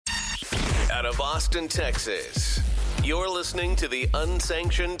out of Austin, Texas. You're listening to the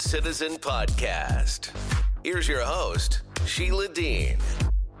Unsanctioned Citizen Podcast. Here's your host, Sheila Dean.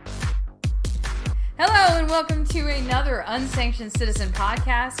 Hello and welcome to another Unsanctioned Citizen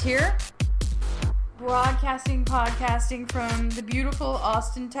Podcast here. Podcasting from the beautiful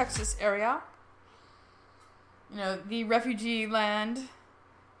Austin, Texas area. You know, the refugee land.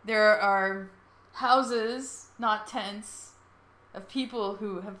 There are houses, not tents, of people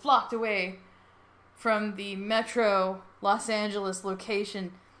who have flocked away from the metro Los Angeles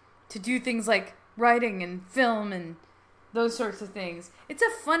location to do things like writing and film and those sorts of things. It's a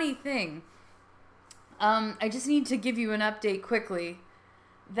funny thing. I just need to give you an update quickly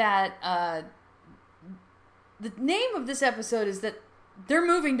that the name of this episode is that they're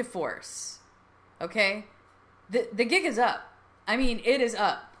moving to force. Okay? The gig is up. I mean, it is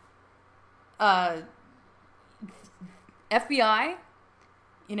up. FBI,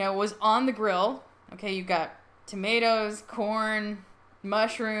 was on the grill. Okay, you've got tomatoes, corn,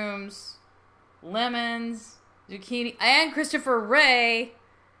 mushrooms, lemons, zucchini, and Christopher Wray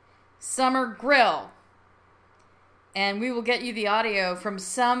summer grill. And we will get you the audio from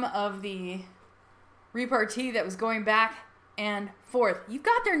some of the repartee that was going back and forth. You've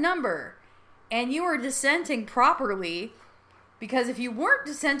got their number, and you are dissenting properly, because if you weren't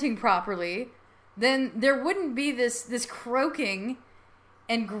dissenting properly, then there wouldn't be this croaking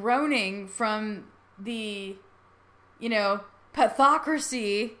and groaning from the,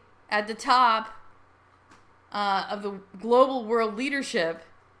 pathocracy at the top of the global world leadership.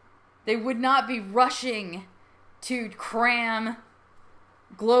 They would not be rushing to cram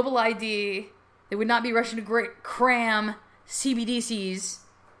global ID. They would not be rushing to cram CBDCs,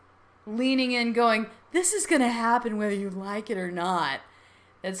 leaning in going, this is going to happen whether you like it or not.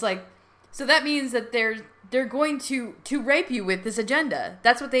 It's like, so that means that they're going to rape you with this agenda.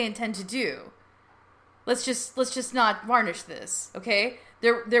 That's what they intend to do. Let's just not varnish this, okay?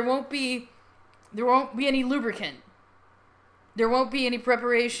 There won't be any lubricant. There won't be any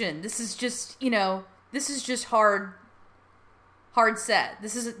preparation. This is just, hard set.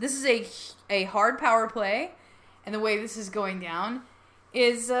 This is a hard power play, and the way this is going down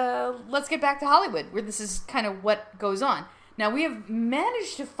is let's get back to Hollywood, where this is kind of what goes on. Now, we have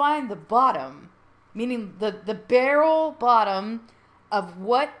managed to find the bottom, meaning the barrel bottom of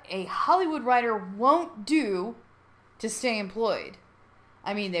what a Hollywood writer won't do to stay employed.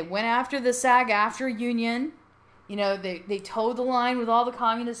 I mean, they went after the SAG-AFTRA union. They towed the line with all the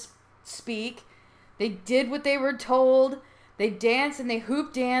communists speak. They did what they were told. They danced and they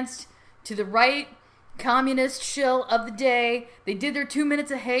hoop danced to the right communist shill of the day. They did their 2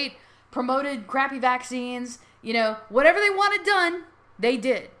 minutes of hate, promoted crappy vaccines. Whatever they wanted done, they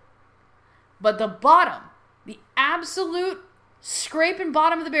did. But the bottom, the absolute scraping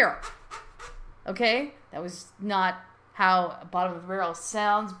bottom of the barrel. Okay? That was not how a bottom of the barrel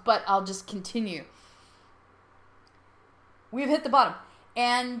sounds, but I'll just continue. We've hit the bottom.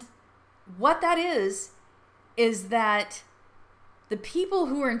 And what that is that the people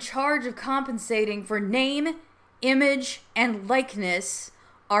who are in charge of compensating for name, image, and likeness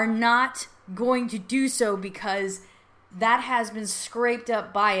are not going to do so, because that has been scraped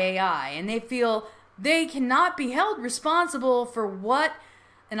up by AI, and they feel they cannot be held responsible for what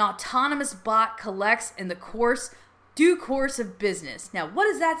an autonomous bot collects in the due course of business. Now, what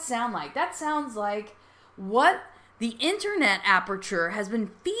does that sound like? That sounds like what the internet aperture has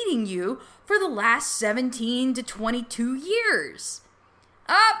been feeding you for the last 17 to 22 years.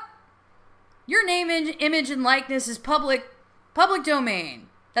 Your name, image, and likeness is public domain.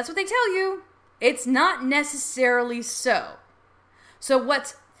 That's what they tell you. It's not necessarily so. So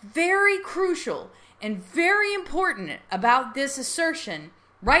what's very crucial and very important about this assertion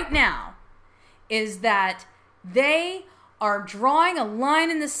right now is that they are drawing a line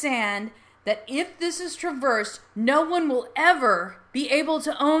in the sand that if this is traversed, no one will ever be able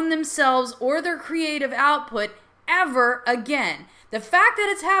to own themselves or their creative output ever again. The fact that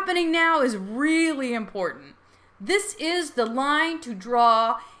it's happening now is really important. This is the line to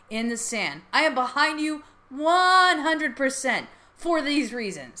draw in the sand. I am behind you 100% for these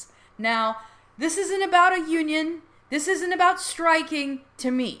reasons. Now, this isn't about a union. This isn't about striking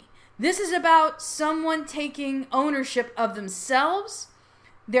to me. This is about someone taking ownership of themselves,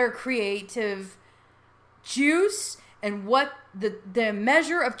 their creative juice, and what the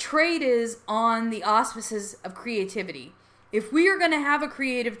measure of trade is on the auspices of creativity. If we are going to have a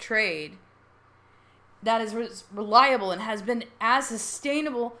creative trade that is reliable and has been as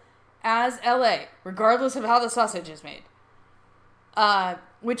sustainable as LA, regardless of how the sausage is made,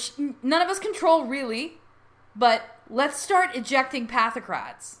 which none of us control really, but let's start ejecting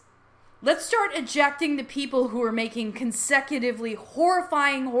pathocrats. Let's start ejecting the people who are making consecutively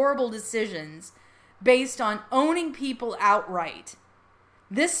horrifying, horrible decisions based on owning people outright.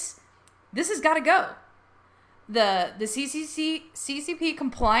 This has got to go. The CCP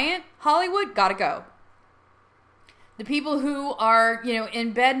compliant Hollywood, got to go. The people who are,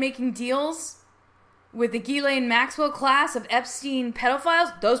 in bed making deals with the Ghislaine Maxwell class of Epstein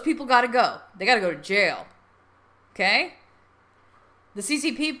pedophiles, those people got to go. They got to go to jail. Okay? The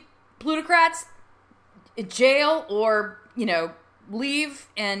CCP plutocrats, jail or, leave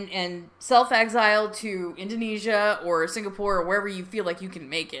and self-exile to Indonesia or Singapore or wherever you feel like you can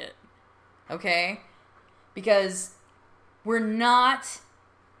make it. Okay? Because we're not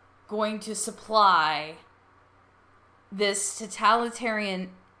going to supply this totalitarian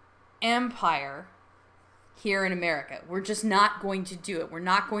empire here in America. We're just not going to do it. We're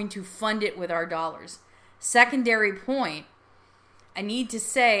not going to fund it with our dollars. Secondary point, I need to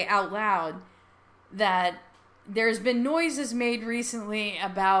say out loud that there's been noises made recently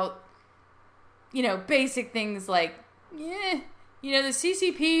about, basic things like, the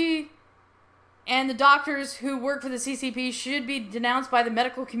CCP and the doctors who work for the CCP should be denounced by the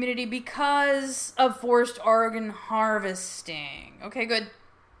medical community because of forced organ harvesting. Okay, good.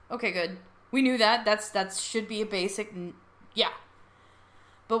 We knew that. That should be a basic, yeah.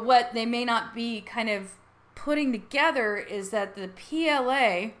 But what they may not be kind of putting together is that the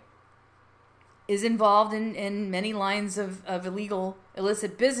PLA is involved in many lines of illegal,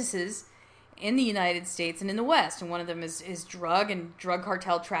 illicit businesses in the United States and in the West. And one of them is drug and drug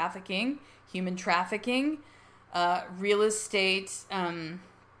cartel trafficking, human trafficking, real estate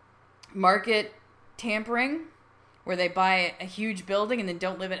market tampering, where they buy a huge building and then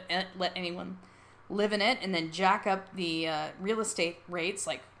don't let anyone live in it, and then jack up the real estate rates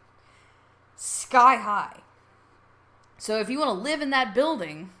like sky high. So if you want to live in that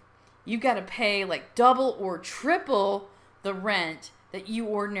building, you've got to pay like double or triple the rent that you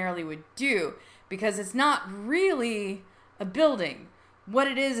ordinarily would do, because it's not really a building. What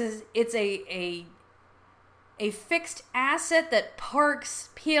it is it's a fixed asset that parks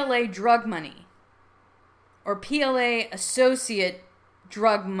PLA drug money or PLA associate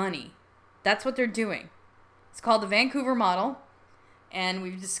drug money. That's what they're doing. It's called the Vancouver model, and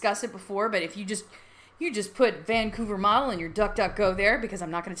we've discussed it before, but if you just put Vancouver model in your DuckDuckGo there, because I'm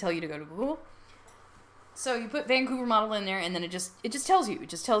not going to tell you to go to Google. So you put Vancouver model in there, and then it just tells you. It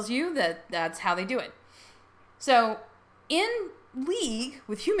just tells you that that's how they do it. So in league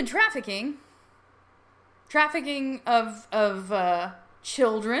with human trafficking of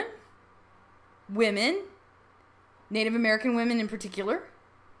children, women, Native American women in particular,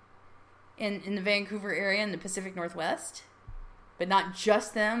 in the Vancouver area in the Pacific Northwest, but not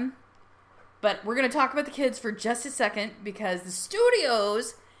just them. But we're going to talk about the kids for just a second, because the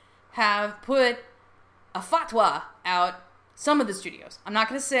studios have put a fatwa out. Some of the studios. I'm not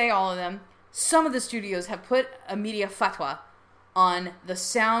going to say all of them. Some of the studios have put a media fatwa on The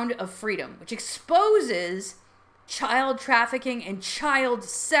Sound of Freedom, which exposes child trafficking and child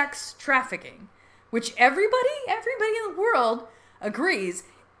sex trafficking, which everybody in the world agrees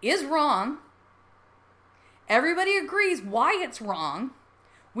is wrong. Everybody agrees why it's wrong.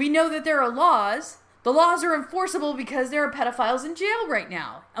 We know that there are laws. The laws are enforceable because there are pedophiles in jail right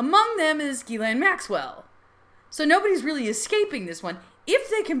now. Among them is Ghislaine Maxwell. So nobody's really escaping this one. If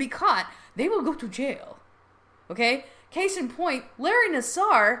they can be caught, they will go to jail. Okay? Case in point, Larry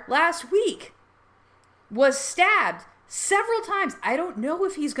Nassar last week was stabbed several times. I don't know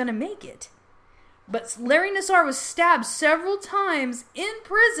if he's going to make it. But Larry Nassar was stabbed several times in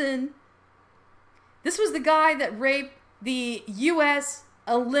prison. This was the guy that raped the U.S.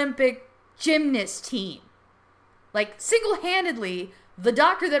 Olympic gymnast team. Like, single-handedly, the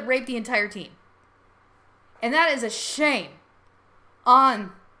doctor that raped the entire team. And that is a shame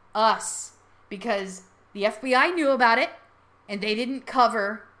on us, because the FBI knew about it, and they didn't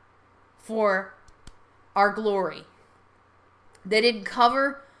cover for our glory. They didn't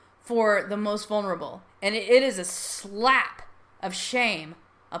cover for the most vulnerable. And it is a slap of shame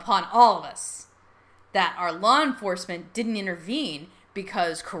upon all of us that our law enforcement didn't intervene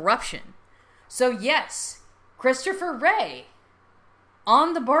because corruption. So yes, Christopher Wray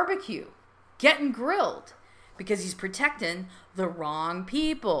on the barbecue, getting grilled because he's protecting the wrong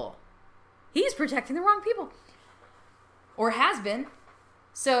people. He's protecting the wrong people. Or has been.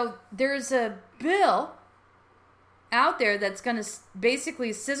 So there's a bill out there that's going to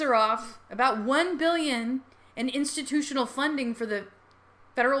basically scissor off about $1 billion in institutional funding for the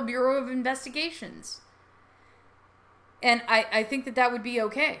Federal Bureau of Investigations. And I think that would be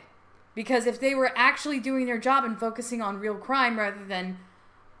okay. Because if they were actually doing their job and focusing on real crime rather than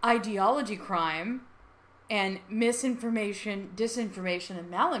ideology crime and misinformation, disinformation,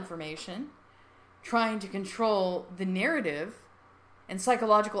 and malinformation, trying to control the narrative and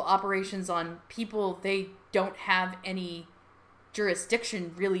psychological operations on people they don't have any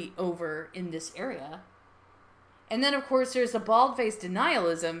jurisdiction really over in this area. And then, of course, there's the bald-faced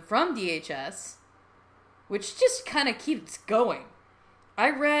denialism from DHS, which just kind of keeps going. I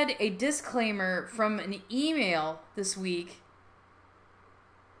read a disclaimer from an email this week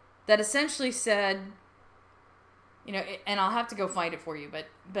that essentially said, you know, and I'll have to go find it for you, but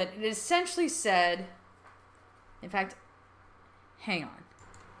it essentially said, in fact, hang on.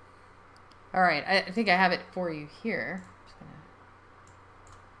 All right, I think I have it for you here. Just gonna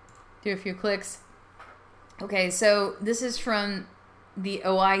do a few clicks. Okay, so this is from the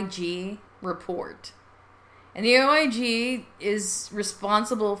OIG report. And the OIG is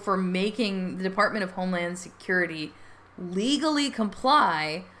responsible for making the Department of Homeland Security legally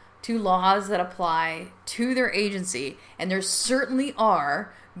comply to laws that apply to their agency. And there certainly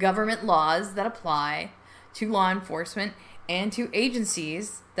are government laws that apply to law enforcement and to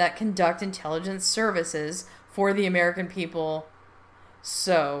agencies that conduct intelligence services for the American people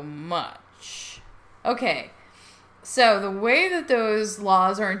so much. Okay. So the way that those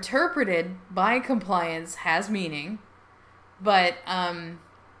laws are interpreted by compliance has meaning, but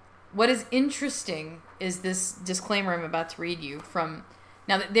what is interesting is this disclaimer I'm about to read you from.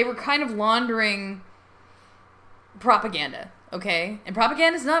 Now, they were kind of laundering propaganda, okay? And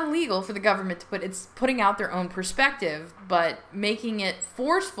propaganda is not illegal for the government to put. It's putting out their own perspective, but making it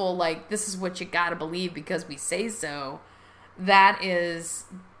forceful, like this is what you gotta believe because we say so, that is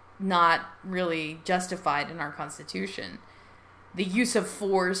not really justified in our Constitution. The use of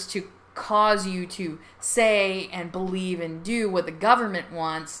force to cause you to say and believe and do what the government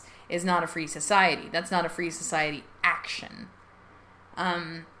wants is not a free society. That's not a free society action.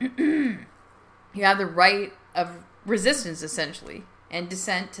 You have the right of resistance, essentially, and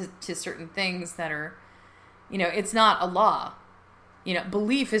dissent to certain things that are, you know, it's not a law. You know,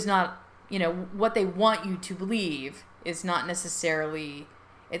 belief is not, you know, what they want you to believe is not necessarily...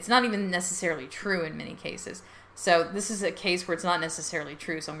 It's not even necessarily true in many cases. So this is a case where it's not necessarily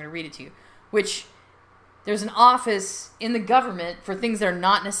true, so I'm going to read it to you. Which, there's an office in the government for things that are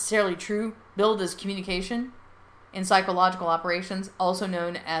not necessarily true, billed as communication in psychological operations, also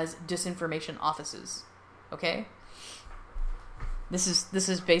known as disinformation offices. Okay? This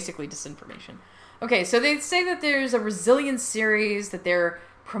is basically disinformation. Okay, so they say that there's a resilience series that they're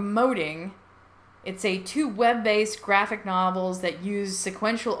promoting. It's 2 web-based graphic novels that use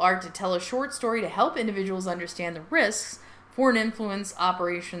sequential art to tell a short story to help individuals understand the risks foreign influence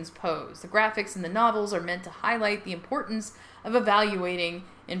operations pose. The graphics in the novels are meant to highlight the importance of evaluating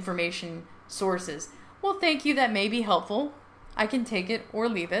information sources. Well, thank you, that may be helpful. I can take it or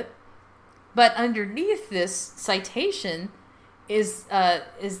leave it. But underneath this citation is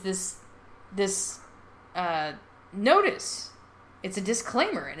this notice. It's a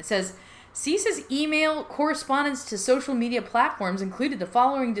disclaimer, and it says, CISA's email correspondence to social media platforms included the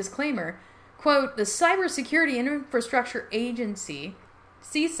following disclaimer, quote, the Cybersecurity and Infrastructure Agency,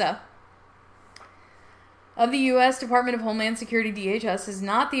 CISA, of the U.S. Department of Homeland Security, DHS, is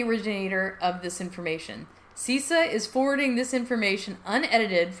not the originator of this information. CISA is forwarding this information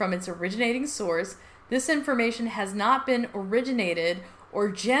unedited from its originating source. This information has not been originated or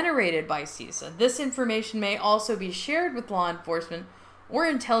generated by CISA. This information may also be shared with law enforcement or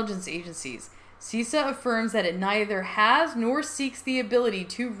intelligence agencies. CISA affirms that it neither has nor seeks the ability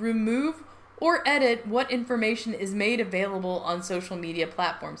to remove or edit what information is made available on social media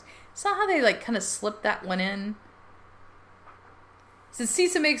platforms. It's not how they kind of slip that one in. Since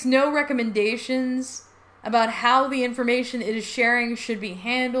CISA makes no recommendations about how the information it is sharing should be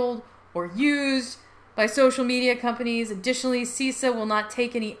handled or used by social media companies, additionally, CISA will not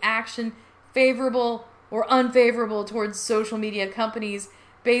take any action favorable or unfavorable towards social media companies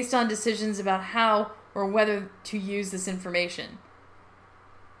based on decisions about how or whether to use this information.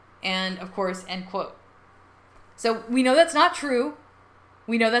 And, of course, end quote. So we know that's not true.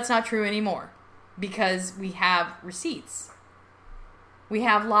 We know that's not true anymore because we have receipts. We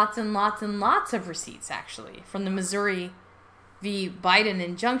have lots and lots and lots of receipts, actually, from the Missouri v. Biden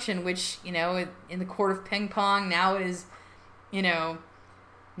injunction, which, you know, in the court of ping pong, now is, you know,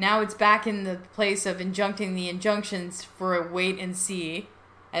 now it's back in the place of injuncting the injunctions for a wait and see.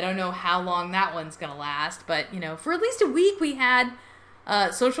 I don't know how long that one's going to last, but, you know, for at least a week we had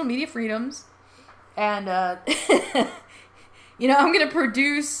social media freedoms. And, you know, I'm going to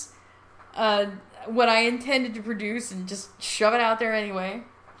produce what I intended to produce and just shove it out there anyway.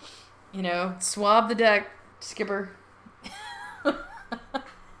 You know, swab the deck, Skipper.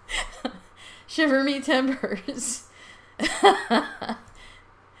 Shiver me timbers.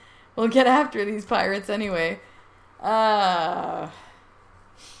 We'll get after these pirates anyway. So,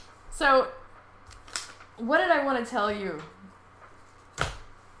 what did I want to tell you?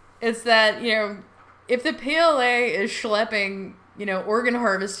 It's that, if the PLA is schlepping, organ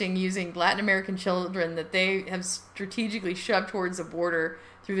harvesting using Latin American children that they have strategically shoved towards the border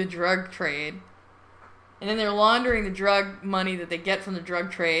through the drug trade, and then they're laundering the drug money that they get from the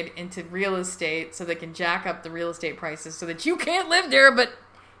drug trade into real estate so they can jack up the real estate prices so that you can't live there, but,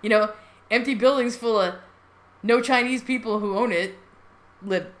 empty buildings full of no Chinese people who own it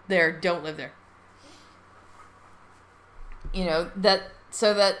don't live there.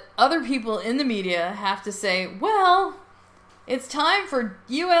 So that other people in the media have to say, well, it's time for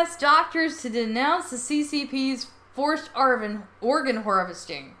U.S. doctors to denounce the CCP's forced organ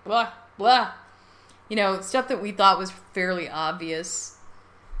harvesting. Blah, blah. Stuff that we thought was fairly obvious,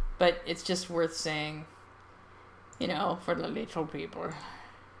 but it's just worth saying, for the little people.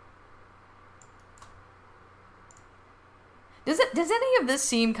 Does any of this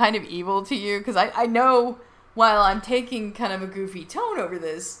seem kind of evil to you? Because I know while I'm taking kind of a goofy tone over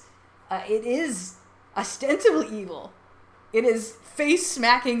this, it is ostensibly evil. It is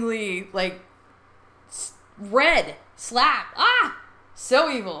face-smackingly, red. Slap.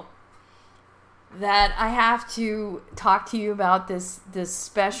 So evil. That I have to talk to you about this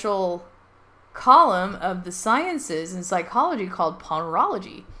special column of the sciences and psychology called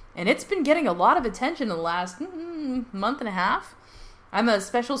Ponerology. And it's been getting a lot of attention in the last month and a half. I'm a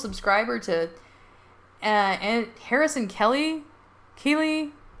special subscriber to Harrison Keeley.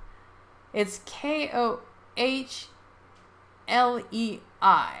 It's Kohlei.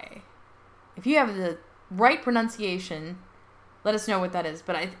 If you have the right pronunciation, let us know what that is.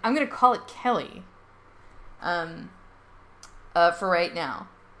 But I'm going to call it Kelly for right now.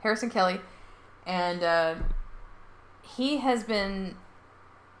 Harrison Keeley. And he has been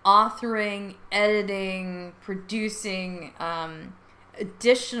authoring, editing, producing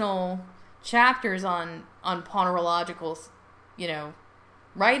additional chapters on ponerological,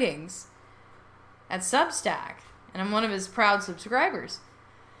 writings at Substack. And I'm one of his proud subscribers.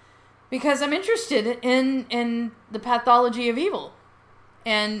 Because I'm interested in the pathology of evil.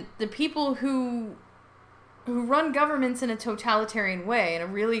 And the people who run governments in a totalitarian way, in a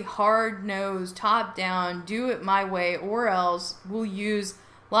really hard-nosed, top-down, do-it-my-way, or else will use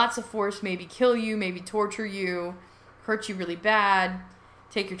lots of force, maybe kill you, maybe torture you, hurt you really bad,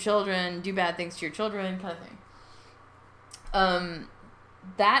 take your children, do bad things to your children, kind of thing.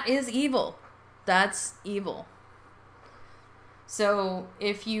 That is evil. That's evil. So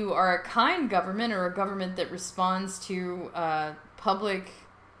if you are a kind government or a government that responds to public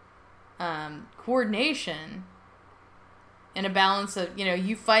coordination in a balance of,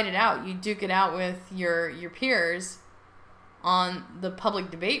 you fight it out, you duke it out with your peers on the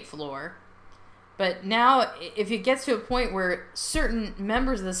public debate floor. But now, if it gets to a point where certain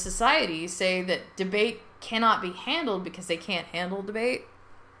members of the society say that debate cannot be handled because they can't handle debate,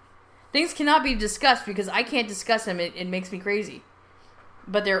 things cannot be discussed because I can't discuss them. It makes me crazy.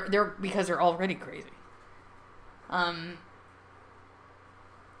 But they're because they're already crazy.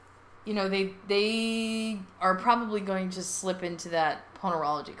 They are probably going to slip into that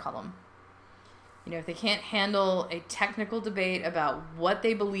ponerology column. If they can't handle a technical debate about what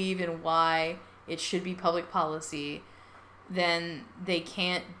they believe and why it should be public policy, then they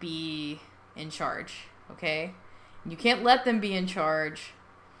can't be in charge, okay? You can't let them be in charge.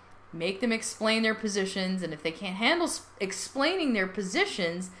 Make them explain their positions, and if they can't handle explaining their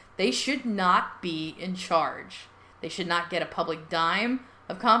positions, they should not be in charge. They should not get a public dime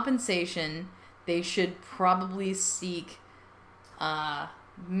of compensation. They should probably seek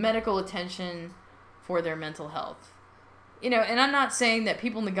medical attention for their mental health. And I'm not saying that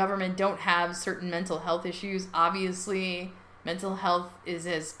people in the government don't have certain mental health issues. Obviously, mental health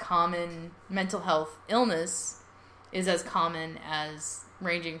illness is as common as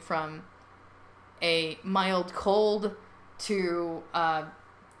ranging from a mild cold to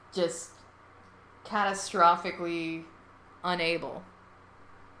just catastrophically unable.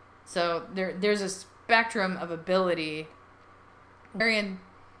 So there's a spectrum of ability.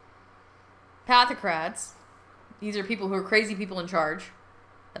 Pathocrats, these are people who are crazy people in charge.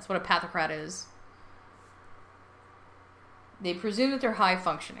 That's what a pathocrat is. They presume that they're high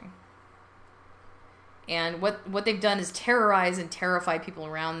functioning. And what they've done is terrorize and terrify people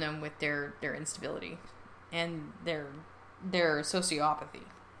around them with their instability and their sociopathy.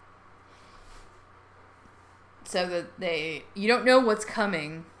 So that you don't know what's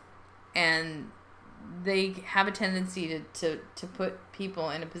coming, and they have a tendency to put people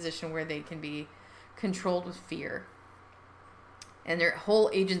in a position where they can be controlled with fear. And their whole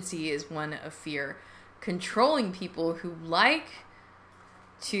agency is one of fear. Controlling people who like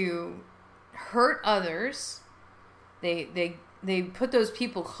to hurt others. They put those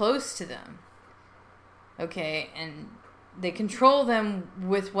people close to them. Okay, and they control them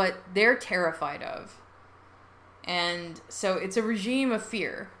with what they're terrified of. And so it's a regime of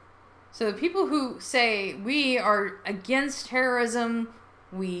fear. So the people who say, we are against terrorism,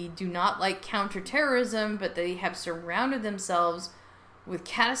 we do not like counterterrorism, but they have surrounded themselves with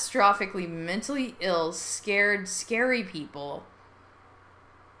catastrophically mentally ill, scared, scary people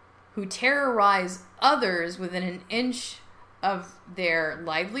who terrorize others within an inch of their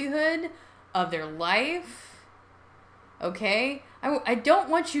livelihood, of their life. Okay? I don't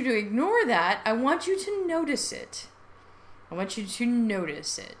want you to ignore that. I want you to notice it. I want you to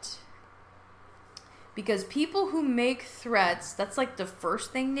notice it. Because people who make threats, that's like the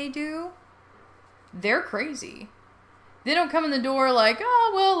first thing they do, they're crazy. They don't come in the door like,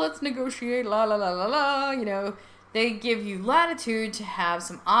 oh, well, let's negotiate, la, la, la, la, la. You know, they give you latitude to have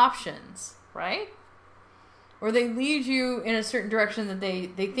some options, right? Or they lead you in a certain direction that they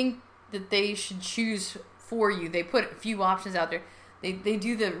think that they should choose for you. They put a few options out there. They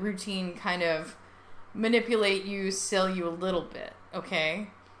do the routine kind of manipulate you, sell you a little bit, okay?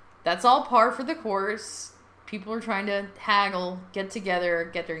 That's all par for the course. People are trying to haggle, get together,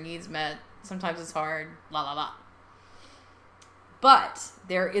 get their needs met. Sometimes it's hard, la la la. But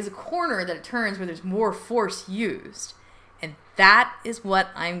there is a corner that it turns where there's more force used. And that is what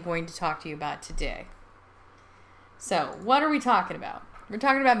I'm going to talk to you about today. So, what are we talking about? We're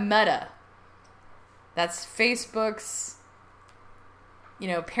talking about Meta. That's Facebook's,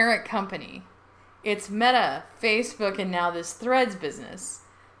 parent company. It's Meta, Facebook, and now this Threads business.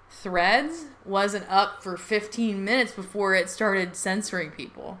 Threads wasn't up for 15 minutes before it started censoring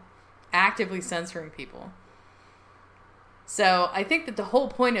people. Actively censoring people. So I think that the whole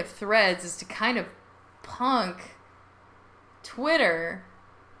point of Threads is to kind of punk Twitter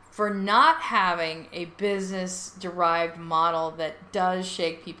for not having a business-derived model that does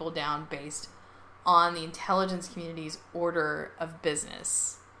shake people down based on the intelligence community's order of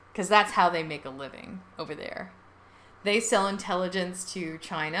business. Because that's how they make a living over there. They sell intelligence to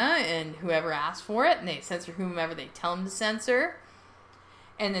China and whoever asks for it, and they censor whomever they tell them to censor.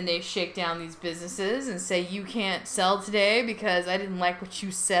 And then they shake down these businesses and say, you can't sell today because I didn't like what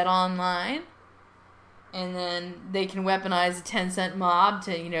you said online. And then they can weaponize a 10-cent mob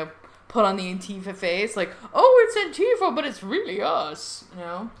to, put on the Antifa face. Like, oh, it's Antifa, but it's really us,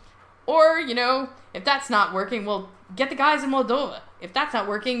 Or, if that's not working, well, get the guys in Moldova. If that's not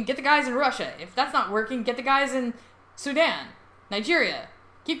working, get the guys in Russia. If that's not working, get the guys in Sudan, Nigeria.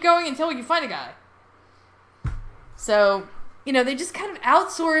 Keep going until you find a guy. So, they just kind of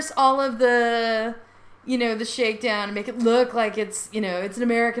outsource all of the, the shakedown and make it look like it's, it's an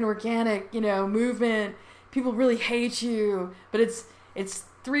American organic, movement. People really hate you, but it's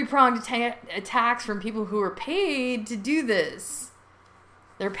three-pronged attacks from people who are paid to do this.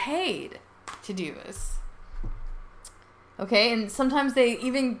 They're paid to do this. Okay, and sometimes they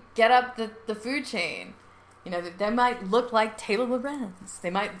even get up the food chain. They might look like Taylor Lorenz. They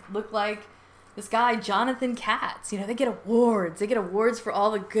might look like this guy, Jonathan Katz. They get awards. They get awards for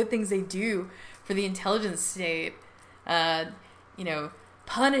all the good things they do for the intelligence state.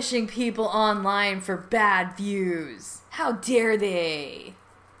 Punishing people online for bad views. How dare they?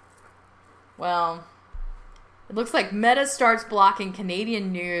 Well, it looks like Meta starts blocking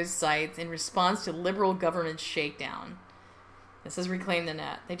Canadian news sites in response to Liberal government's shakedown. This is Reclaim the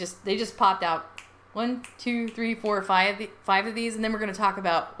Net. They just popped out 1, 2, 3, 4, 5 of these, and then we're going to talk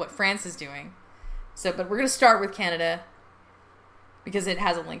about what France is doing. But we're going to start with Canada because it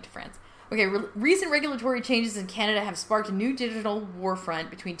has a link to France. Okay, recent regulatory changes in Canada have sparked a new digital war front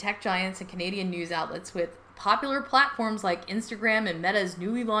between tech giants and Canadian news outlets, with popular platforms like Instagram and Meta's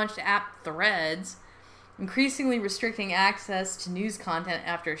newly launched app Threads increasingly restricting access to news content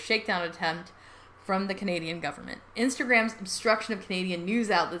after a shakedown attempt from the Canadian government. Instagram's obstruction of Canadian news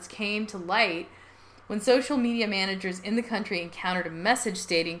outlets came to light when social media managers in the country encountered a message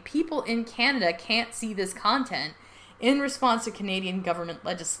stating people in Canada can't see this content in response to Canadian government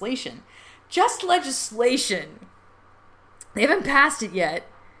legislation. Just legislation. They haven't passed it yet.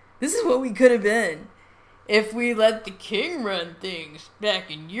 This is what we could have been if we let the king run things back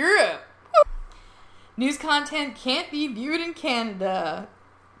in Europe. News content can't be viewed in Canada.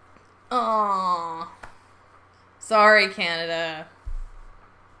 Aww. Sorry, Canada.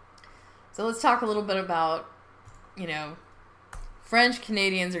 So let's talk a little bit about, French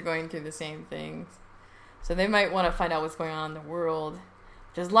Canadians are going through the same things. So they might want to find out what's going on in the world.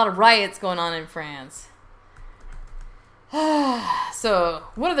 There's a lot of riots going on in France. So,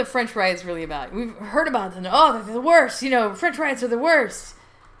 what are the French riots really about? We've heard about them. Oh, they're the worst. French riots are the worst.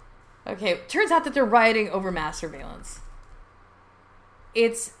 Okay, it turns out that they're rioting over mass surveillance.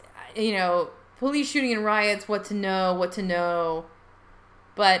 It's, police shooting and riots, what to know.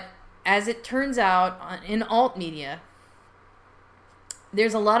 But as it turns out, in alt media,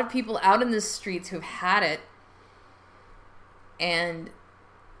 there's a lot of people out in the streets who've had it, and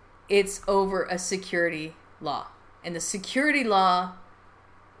it's over a security law. And the security law,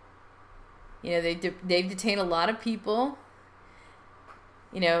 they've detained a lot of people.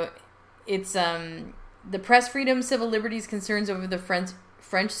 It's the press freedom, civil liberties concerns over the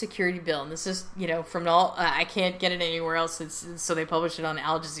French security bill. And this is, from all, I can't get it anywhere else, so they published it on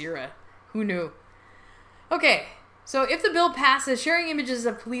Al Jazeera. Who knew? Okay, so if the bill passes, sharing images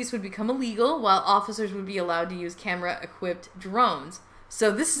of police would become illegal, while officers would be allowed to use camera-equipped drones. So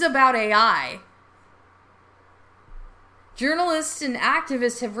this is about AI. Journalists and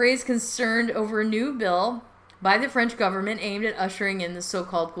activists have raised concern over a new bill by the French government aimed at ushering in the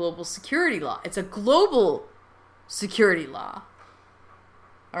so-called global security law. It's a global security law.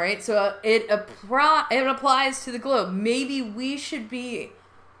 All right, so it applies to the globe. Maybe we should be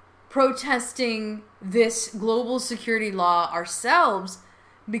protesting this global security law ourselves,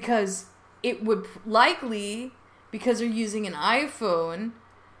 because it would likely, because they're using an iPhone,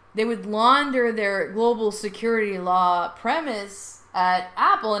 they would launder their global security law premise at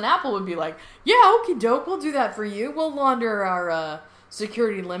Apple, and Apple would be like, yeah, okie doke, we'll do that for you. We'll launder our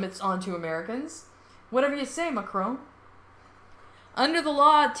security limits onto Americans. Whatever you say, Macron. Under the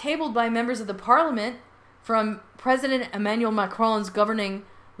law tabled by members of the parliament from President Emmanuel Macron's governing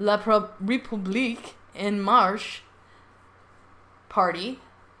La République En Marche party,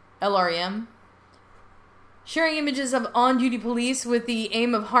 LREM, sharing images of on-duty police with the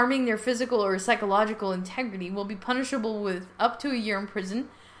aim of harming their physical or psychological integrity will be punishable with up to a year in prison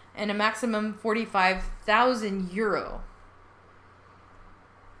and a maximum 45,000 euro.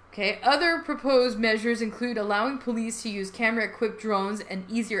 Okay, other proposed measures include allowing police to use camera-equipped drones and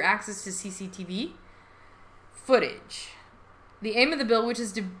easier access to CCTV footage. The aim of the bill, which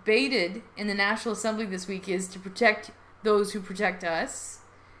is debated in the National Assembly this week, is to protect those who protect us.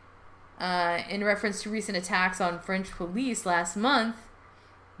 In reference to recent attacks on French police last month.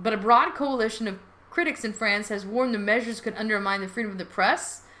 But a broad coalition of critics in France has warned the measures could undermine the freedom of the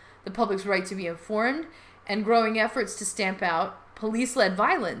press, the public's right to be informed, and growing efforts to stamp out police-led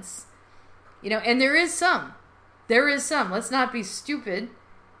violence. And there is some. Let's not be stupid.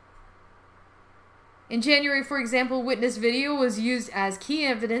 In January, for example, witness video was used as key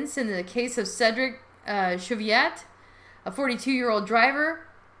evidence in the case of Cédric Chauviat, a 42-year-old driver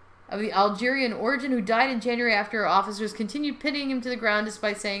of the Algerian origin who died in January after officers continued pinning him to the ground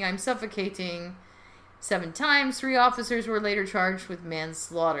despite saying, "I'm suffocating," 7 times. 3 officers were later charged with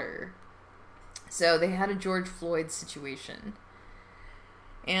manslaughter. So they had a George Floyd situation.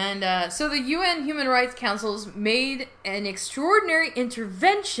 And so the UN Human Rights Council's made an extraordinary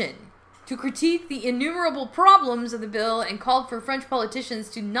intervention to critique the innumerable problems of the bill and called for French politicians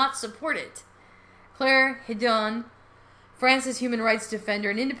to not support it. Claire Hédon, France's human rights defender,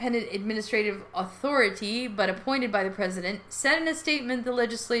 an independent administrative authority, but appointed by the president, said in a statement the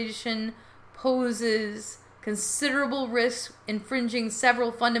legislation poses considerable risks, infringing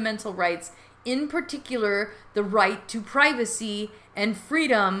several fundamental rights, in particular the right to privacy and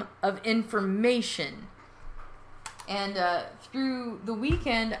freedom of information. And through the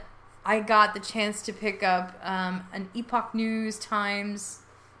weekend, I got the chance to pick up an Epoch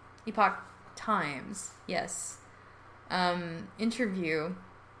Times, yes, interview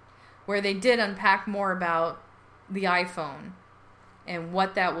where they did unpack more about the iPhone and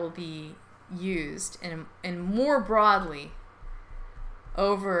what that will be used and more broadly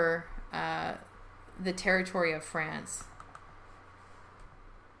over the territory of France.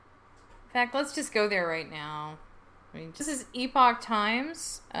 In fact, let's just go there right now. This is Epoch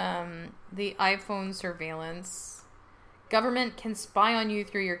Times, the iPhone surveillance. Government can spy on you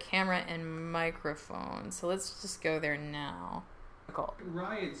through your camera and microphone. So let's just go there now.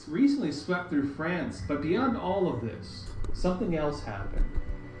 Riots recently swept through France, but beyond all of this, something else happened.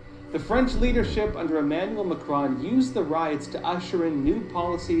 The French leadership under Emmanuel Macron used the riots to usher in new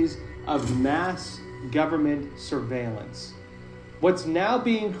policies of mass government surveillance. What's now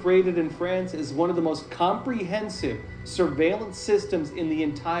being created in France is one of the most comprehensive surveillance systems in the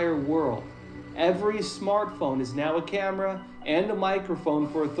entire world. Every smartphone is now a camera and a microphone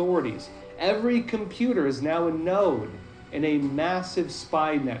for authorities. Every computer is now a node in a massive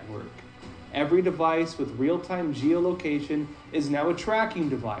spy network. Every device with real-time geolocation is now a tracking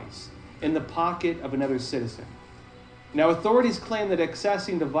device in the pocket of another citizen. Now, authorities claim that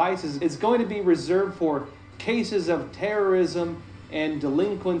accessing devices is going to be reserved for cases of terrorism and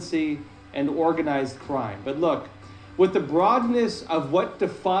delinquency and organized crime. But look, with the broadness of what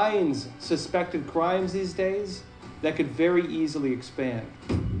defines suspected crimes these days, that could very easily expand.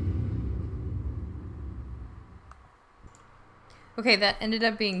 Okay, that ended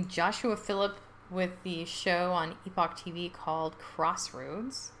up being Joshua Phillip with the show on Epoch TV called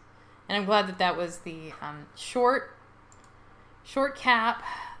Crossroads. And I'm glad that that was the short cap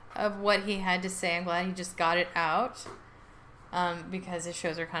of what he had to say. I'm glad he just got it out because his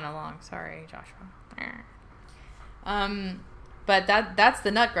shows are kind of long. Sorry, Joshua. But that's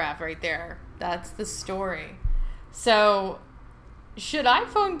the nut graph right there. That's the story. So, should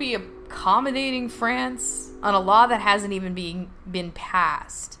iPhone be accommodating France on a law that hasn't even been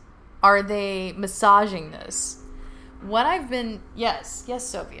passed? Are they massaging this? What I've been... Yes,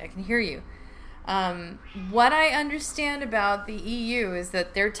 Sophie, I can hear you. What I understand about the EU is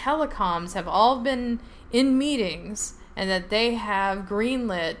that their telecoms have all been in meetings and that they have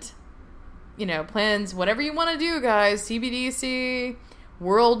greenlit, plans, whatever you want to do, guys, CBDC,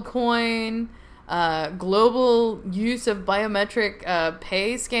 WorldCoin, global use of biometric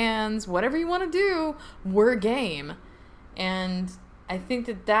pay scans, whatever you want to do, we're game. And I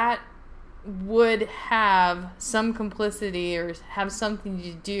think that would have some complicity or have something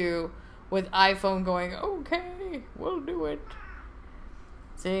to do with iPhone going, okay, we'll do it.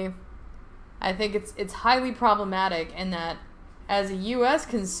 See, I think it's highly problematic in that as a U.S.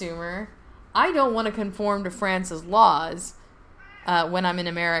 consumer, I don't want to conform to France's laws when I'm in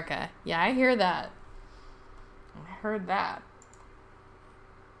America. Yeah, I hear that. I heard that.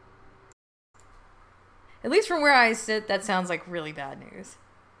 At least from where I sit, that sounds like really bad news.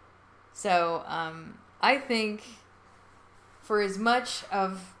 So, I think for as much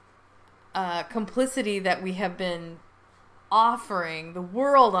of complicity that we have been offering the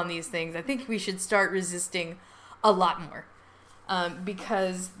world on these things, I think we should start resisting a lot more.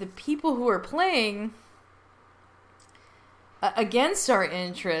 Because the people who are playing against our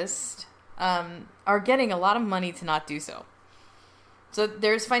interest are getting a lot of money to not do so. So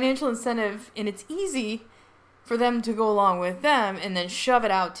there's financial incentive, and it's easy for them to go along with them and then shove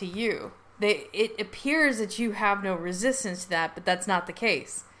it out to you. It appears that you have no resistance to that, but that's not the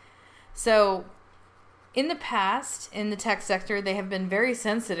case. So in the past, in the tech sector, they have been very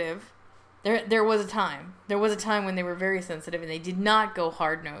sensitive. There was a time. There was a time when they were very sensitive and they did not go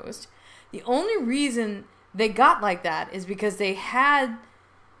hard-nosed. The only reason they got like that is because they had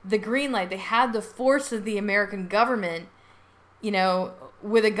the green light. They had the force of the American government,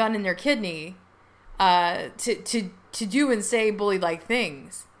 with a gun in their kidney, to do and say bully-like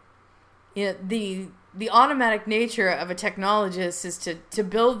things. The automatic nature of a technologist is to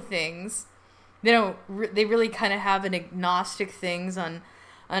build things. They really kind of have an agnostic things on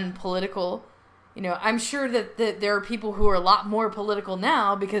political. I'm sure that there are people who are a lot more political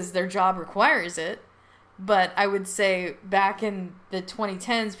now because their job requires it. But I would say back in the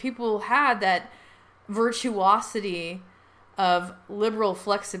 2010s, people had that virtuosity of liberal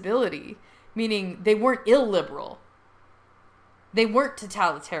flexibility, meaning they weren't illiberal. They weren't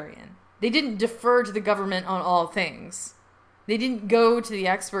totalitarian. They didn't defer to the government on all things. They didn't go to the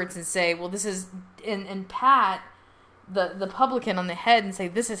experts and say, well, this is, and pat the publican on the head and say,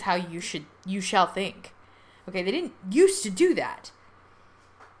 this is how you shall think. Okay, they didn't used to do that.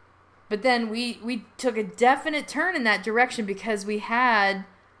 But then we took a definite turn in that direction because we had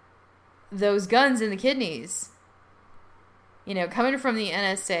those guns in the kidneys. Coming from the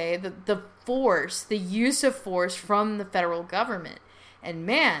NSA, the force, the use of force from the federal government. And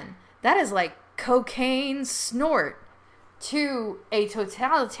man, that is like cocaine snort to a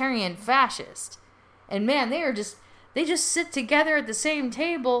totalitarian fascist. And man, they just sit together at the same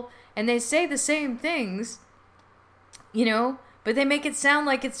table and they say the same things, but they make it sound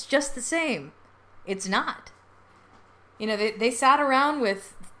like it's just the same. It's not. They sat around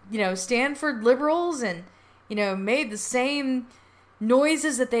with, Stanford liberals and, made the same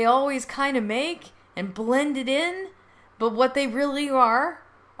noises that they always kind of make and blended in. But what they really are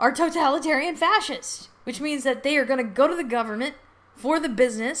totalitarian fascists, which means that they are going to go to the government for the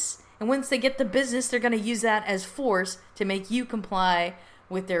business. And once they get the business, they're going to use that as force to make you comply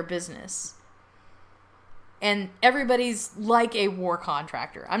with their business. And everybody's like a war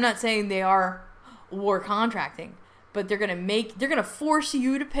contractor. I'm not saying they are war contracting, but they're going to force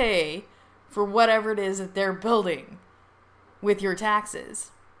you to pay for whatever it is that they're building with your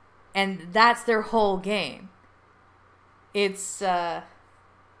taxes. And that's their whole game. It's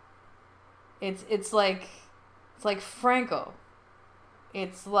It's like Franco.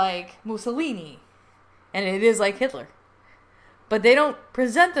 It's like Mussolini. And it is like Hitler. But they don't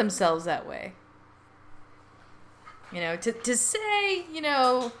present themselves that way. To say,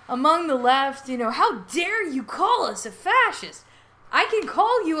 among the left, how dare you call us a fascist? I can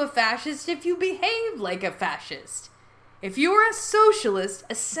call you a fascist if you behave like a fascist. If you are a socialist,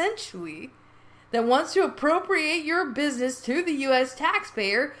 essentially, that wants to appropriate your business to the U.S.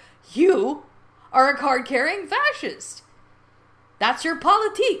 taxpayer, you are a card-carrying fascist. That's your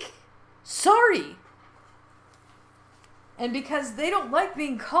politique. Sorry. And because they don't like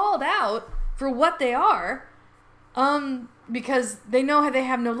being called out for what they are, because they know how they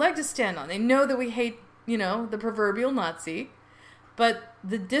have no leg to stand on. They know that we hate, the proverbial Nazi. But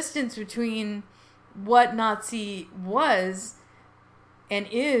the distance between what Nazi was and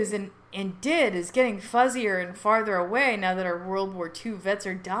is and did is getting fuzzier and farther away now that our World War II vets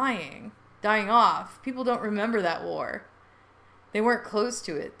are dying off. People don't remember that war. They weren't close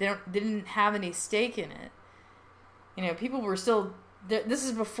to it. They didn't have any stake in it. People were still... This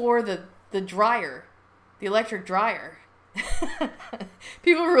is before the dryer. The electric dryer.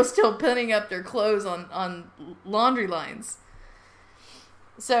 People were still pinning up their clothes on laundry lines.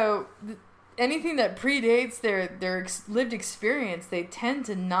 So anything that predates their lived experience, they tend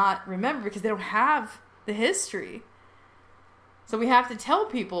to not remember because they don't have the history. So we have to tell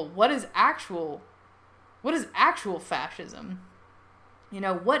people what is actual fascism.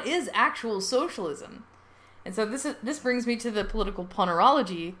 What is actual socialism? And so this brings me to the political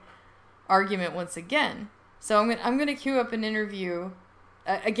ponerology argument once again. So I'm going to cue up an interview.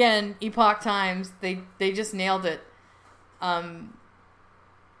 Again, Epoch Times, they just nailed it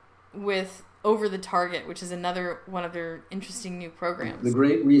with Over the Target, which is another one of their interesting new programs. The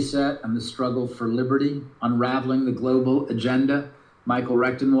Great Reset and the Struggle for Liberty, Unraveling the Global Agenda. Michael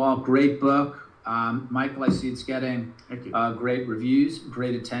Rectenwald, great book. Michael, I see it's getting great reviews,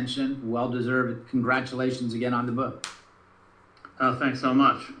 great attention, well-deserved. Congratulations again on the book. Thanks so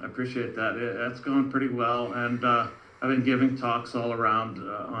much. I appreciate that. It's going pretty well, and I've been giving talks all around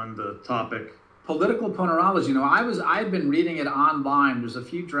on the topic. Political ponerology. I've been reading it online. There's a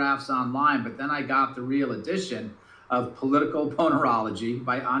few drafts online, but then I got the real edition of Political Ponerology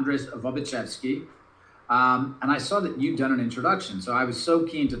by Andres Vobichevsky. And I saw that you'd done an introduction, so I was so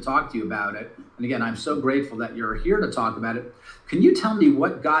keen to talk to you about it. And again, I'm so grateful that you're here to talk about it. Can you tell me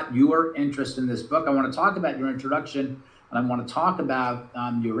what got your interest in this book? I want to talk about your introduction, and I want to talk about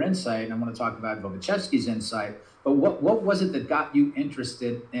your insight, and I want to talk about Vobichevsky's insight. But what was it that got you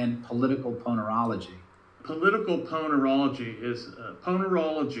interested in political ponerology? Political ponerology is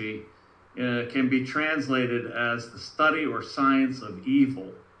ponerology can be translated as the study or science of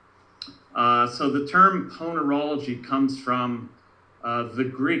evil. So the term ponerology comes from the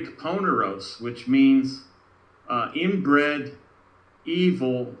Greek poneros, which means inbred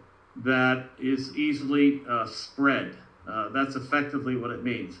evil that is easily spread. That's effectively what it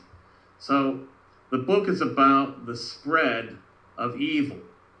means. So the book is about the spread of evil.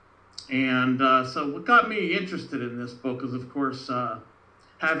 And so what got me interested in this book is, of course,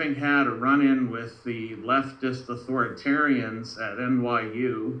 having had a run-in with the leftist authoritarians at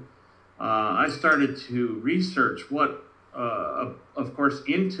NYU, I started to research what, of course,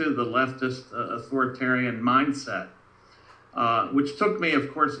 into the leftist authoritarian mindset, which took me,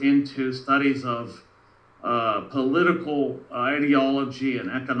 of course, into studies of political ideology and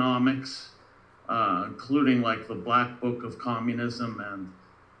economics, including like the Black Book of Communism and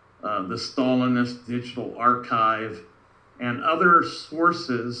the Stalinist Digital Archive and other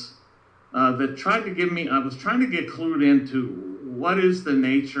sources that tried to give me, I was trying to get clued into what is the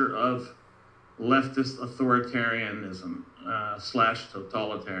nature of leftist authoritarianism /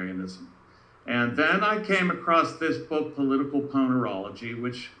 totalitarianism. And then I came across this book, Political Ponerology,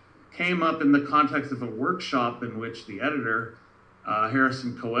 which came up in the context of a workshop in which the editor,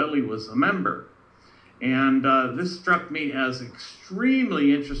 Harrison Coeli, was a member. And this struck me as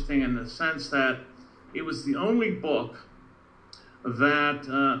extremely interesting in the sense that it was the only book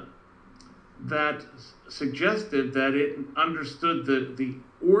that suggested that it understood the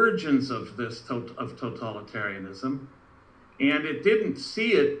origins of this of totalitarianism, and it didn't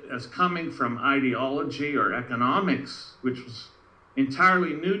see it as coming from ideology or economics, which was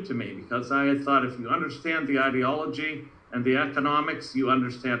entirely new to me, because I had thought if you understand the ideology and the economics, you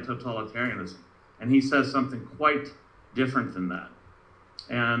understand totalitarianism. And he says something quite different than that.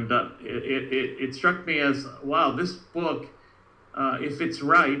 And it struck me as, wow, this book, if it's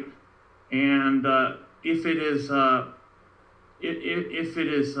right, and if it is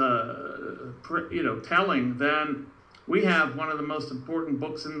telling, then we have one of the most important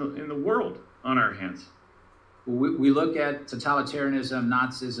books in the world on our hands? We look at totalitarianism,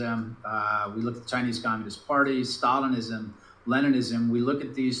 Nazism, we look at the Chinese Communist Party, Stalinism, Leninism. We look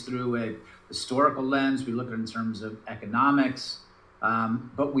at these through a historical lens. We look at it in terms of economics,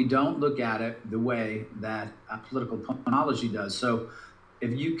 but we don't look at it the way that political ponology does. So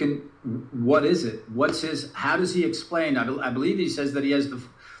if you can, what is it? How does he explain? I believe he says that he has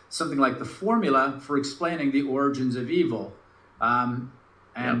something like the formula for explaining the origins of evil.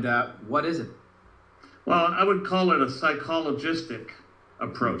 What is it? Well, I would call it a psychologistic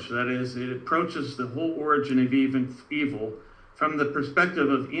approach. That is, it approaches the whole origin of evil from the perspective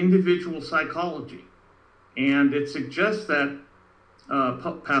of individual psychology. And it suggests that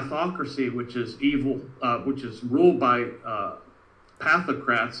pathocracy, which is evil, which is ruled by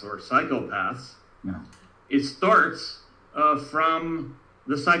pathocrats or psychopaths, it starts from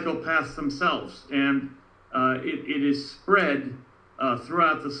the psychopaths themselves. And it is spread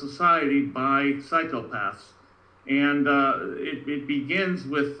throughout the society by psychopaths. And it begins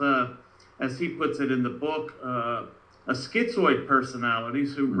with, as he puts it in the book, a schizoid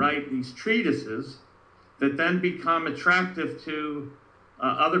personalities who write these treatises that then become attractive to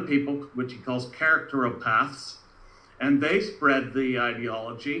other people, which he calls characteropaths, and they spread the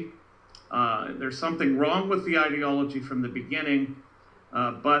ideology. There's something wrong with the ideology from the beginning,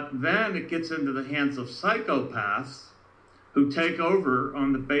 but then it gets into the hands of psychopaths who take over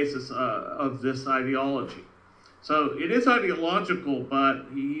on the basis of this ideology. So it is ideological, but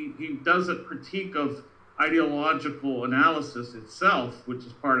he does a critique of ideological analysis itself, which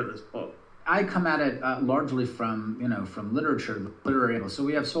is part of this book. I come at it largely from literature, literary angle. So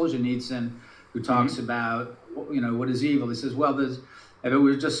we have Solzhenitsyn, who talks about what is evil. He says, well, if it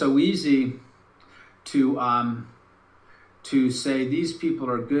was just so easy to say these people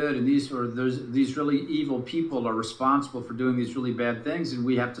are good and these really evil people are responsible for doing these really bad things, and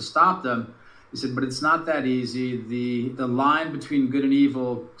we have to stop them. He said, but it's not that easy. The line between good and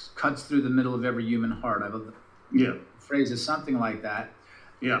evil cuts through the middle of every human heart. I believe the phrase is something like that.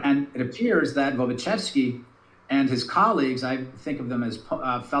 Yeah. And it appears that Vobachevsky and his colleagues, I think of them as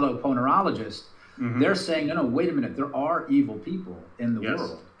fellow ponerologists, they're saying, no, wait a minute, there are evil people in the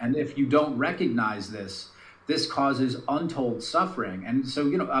world. And if you don't recognize this causes untold suffering. And so,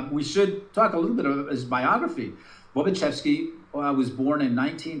 we should talk a little bit about his biography. Vobachevsky was born in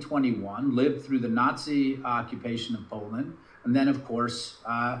 1921, lived through the Nazi occupation of Poland, and then, of course,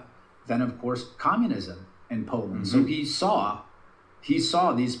 communism in Poland. So he saw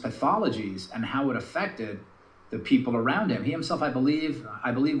these pathologies and how it affected the people around him. He himself, I believe,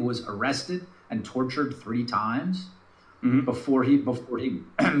 was arrested and tortured 3 times before he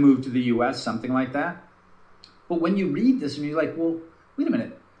moved to the U.S., something like that. But when you read this and you're like, well, wait a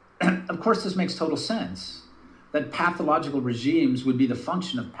minute, of course this makes total sense, that pathological regimes would be the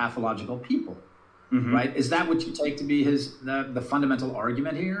function of pathological people, right? Is that what you take to be the fundamental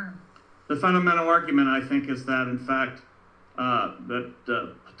argument here? The fundamental argument, I think, is that, in fact, that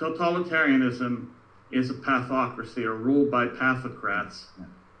totalitarianism is a pathocracy or ruled by pathocrats,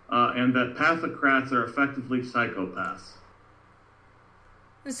 and that pathocrats are effectively psychopaths.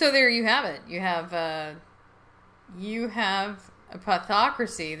 So there you have it. You have a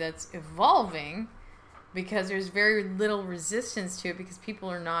pathocracy that's evolving because there's very little resistance to it, because people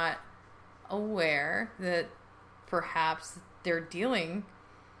are not aware that perhaps they're dealing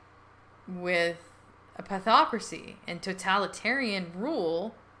with a pathocracy, and totalitarian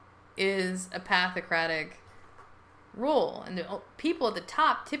rule is a pathocratic rule. And the people at the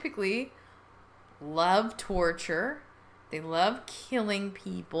top typically love torture. They love killing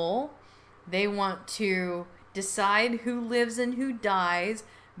people. They want to decide who lives and who dies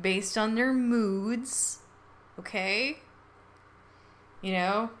based on their moods. Okay?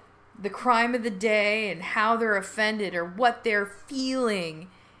 The crime of the day and how they're offended or what they're feeling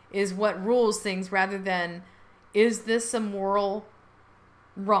is what rules things, rather than, is this a moral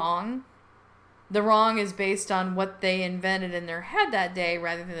wrong? The wrong is based on what they invented in their head that day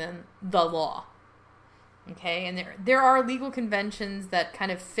rather than the law. Okay? And there are legal conventions that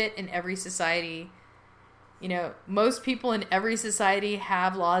kind of fit in every society. Most people in every society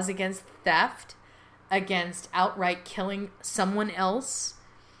have laws against theft, against outright killing someone else,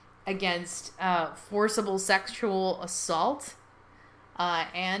 against forcible sexual assault,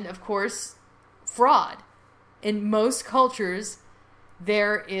 and, of course, fraud. In most cultures,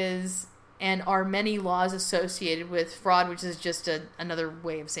 there is and are many laws associated with fraud, which is just another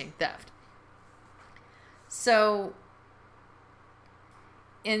way of saying theft. So,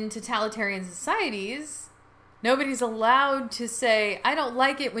 in totalitarian societies, nobody's allowed to say, I don't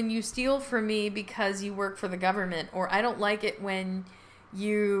like it when you steal from me because you work for the government, or I don't like it when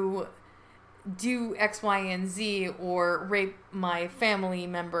you do X, Y, and Z, or rape my family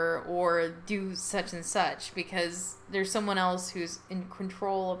member, or do such and such, because there's someone else who's in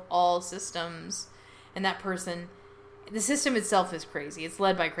control of all systems, and that person, the system itself is crazy. It's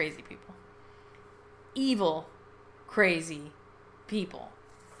led by crazy people. Evil, crazy people.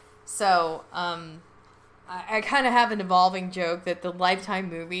 So, I kind of have an evolving joke that the Lifetime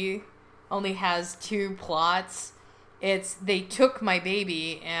movie only has 2 plots. It's they took my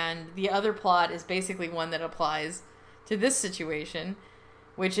baby, and the other plot is basically one that applies to this situation,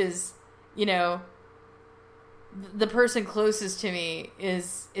 which is, you know, the person closest to me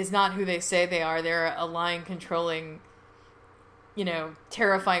is not who they say they are. They're a lying, controlling, you know,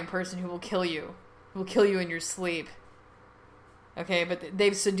 terrifying person who will kill you in your sleep. Okay, but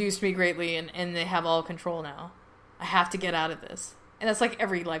they've seduced me greatly, and they have all control now. I have to get out of this. And that's like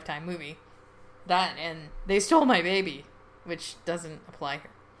every Lifetime movie. That, and they stole my baby, which doesn't apply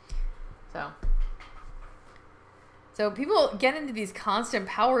here. So people get into these constant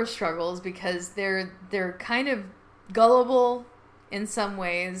power struggles because they're kind of gullible in some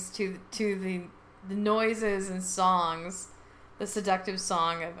ways to the noises and songs, the seductive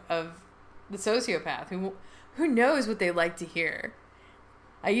song of the sociopath who knows what they like to hear.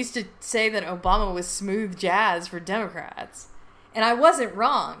 I used to say that Obama was smooth jazz for Democrats, and I wasn't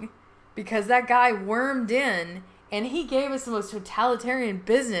wrong. Because that guy wormed in, and he gave us the most totalitarian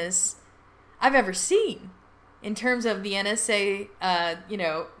business I've ever seen. In terms of the NSA,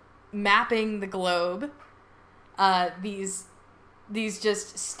 mapping the globe. These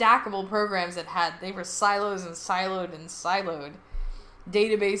just stackable programs they were silos and siloed.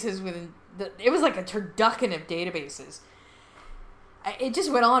 Databases it was like a turducken of databases. It just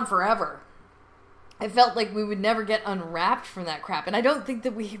went on forever. I felt like we would never get unwrapped from that crap. And I don't think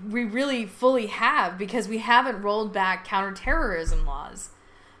that we really fully have, because we haven't rolled back counterterrorism laws.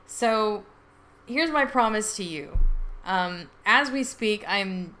 So here's my promise to you. As we speak,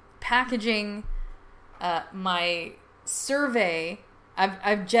 I'm packaging my survey.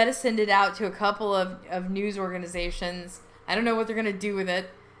 I've jettisoned it out to a couple of news organizations. I don't know what they're going to do with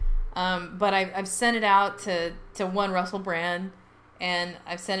it. But I've sent it out to one Russell Brand. And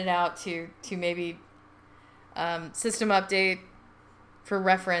I've sent it out to maybe System Update for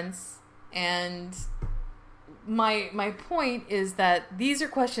reference. And my point is that these are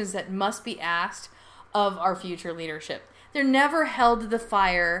questions that must be asked of our future leadership. They're never held to the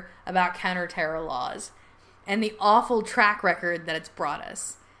fire about counterterror laws and the awful track record that it's brought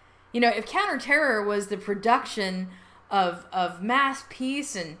us. You know, if counterterror was the production of mass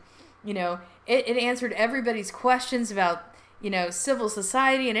peace and, you know, it answered everybody's questions about, you know, civil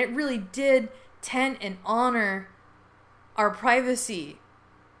society, and it really did tend and honor our privacy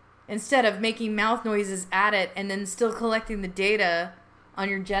instead of making mouth noises at it and then still collecting the data on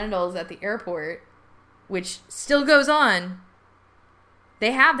your genitals at the airport, which still goes on.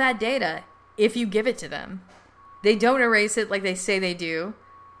 They have that data if you give it to them. They don't erase it like they say they do.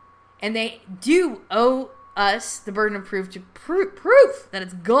 And they do owe us the burden of proof to proof that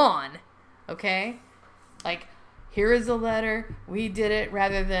it's gone. Okay? Like, here is a letter, we did it,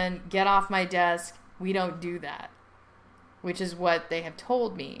 rather than get off my desk. We don't do that. Which is what they have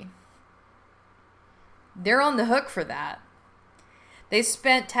told me. They're on the hook for that. They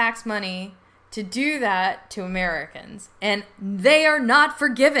spent tax money to do that to Americans. And they are not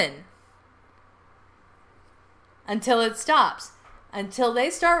forgiven. Until it stops. Until they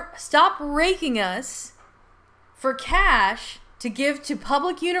stop raking us for cash to give to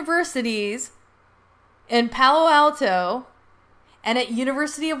public universities in Palo Alto and at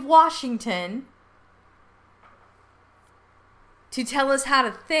University of Washington to tell us how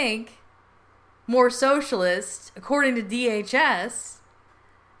to think more socialist, according to DHS,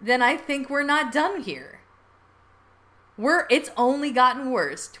 then I think we're not done here. It's only gotten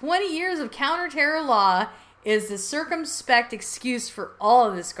worse. 20 years of counter-terror law is the circumspect excuse for all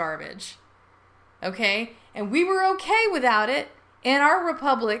of this garbage. Okay? And we were okay without it in our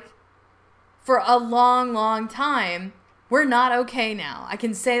republic for a long, long time. We're not okay now. I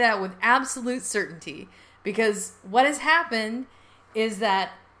can say that with absolute certainty. Because what has happened is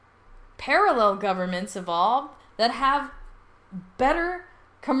that parallel governments evolved that have better,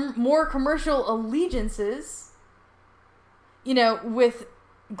 more commercial allegiances, you know, with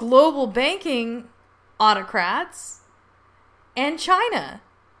global banking autocrats and China.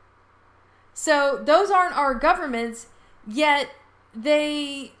 So those aren't our governments, yet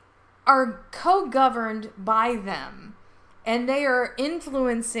they are co-governed by them. And they are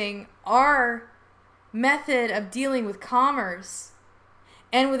influencing our method of dealing with commerce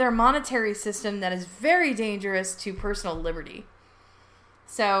and with our monetary system that is very dangerous to personal liberty.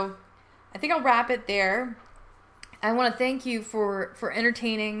 So I think I'll wrap it there. I want to thank you for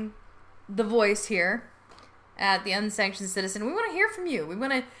entertaining the voice here at the Unsanctioned Citizen. We want to hear from you. We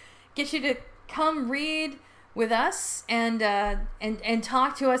want to get you to come read with us and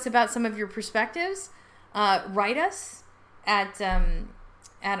talk to us about some of your perspectives. Write us at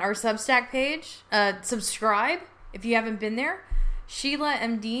our Substack page. Subscribe if you haven't been there.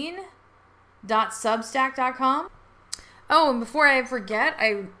 SheilaMdean.substack.com. Oh, and before I forget,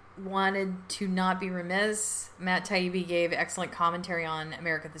 I wanted to not be remiss. Matt Taibbi gave excellent commentary on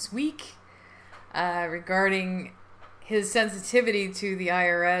America This Week regarding his sensitivity to the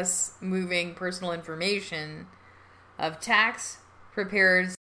IRS moving personal information of tax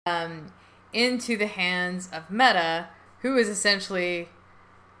preparers into the hands of Meta, who is essentially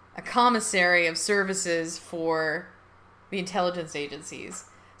a commissary of services for the intelligence agencies.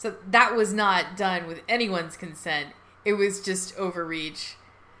 So that was not done with anyone's consent. It was just overreach.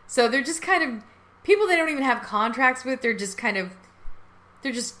 So they're just kind of people they don't even have contracts with. They're just kind of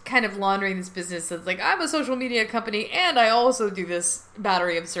laundering this business. It's like, I'm a social media company and I also do this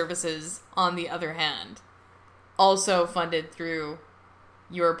battery of services on the other hand. Also funded through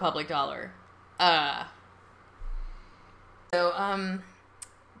your public dollar.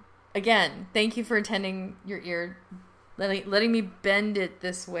 Again, thank you for attending your ear, letting me bend it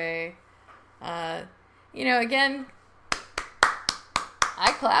this way. Again,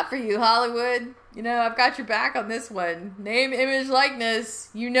 I clap for you, Hollywood. I've got your back on this one. Name, image, likeness.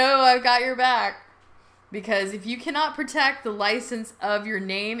 I've got your back. Because if you cannot protect the license of your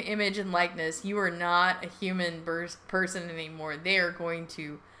name, image, and likeness, you are not a human person anymore. They are going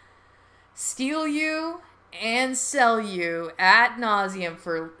to steal you and sell you ad nauseum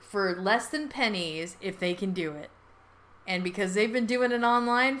for less than pennies if they can do it. And because they've been doing it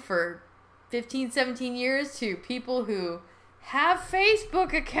online for 15, 17 years to people who have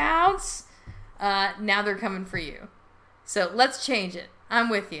Facebook accounts, now they're coming for you. So let's change it. I'm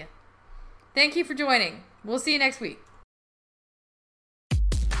with you. Thank you for joining. We'll see you next week.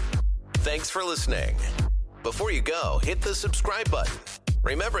 Thanks for listening. Before you go, hit the subscribe button.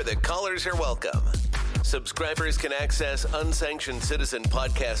 Remember that callers are welcome. Subscribers can access Unsanctioned Citizen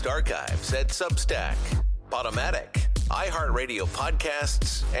podcast archives at Substack, Podomatic, iHeartRadio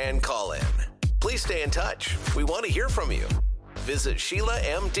podcasts, and Call-In. Please stay in touch. We want to hear from you. Visit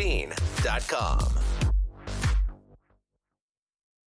SheilaMdean.com.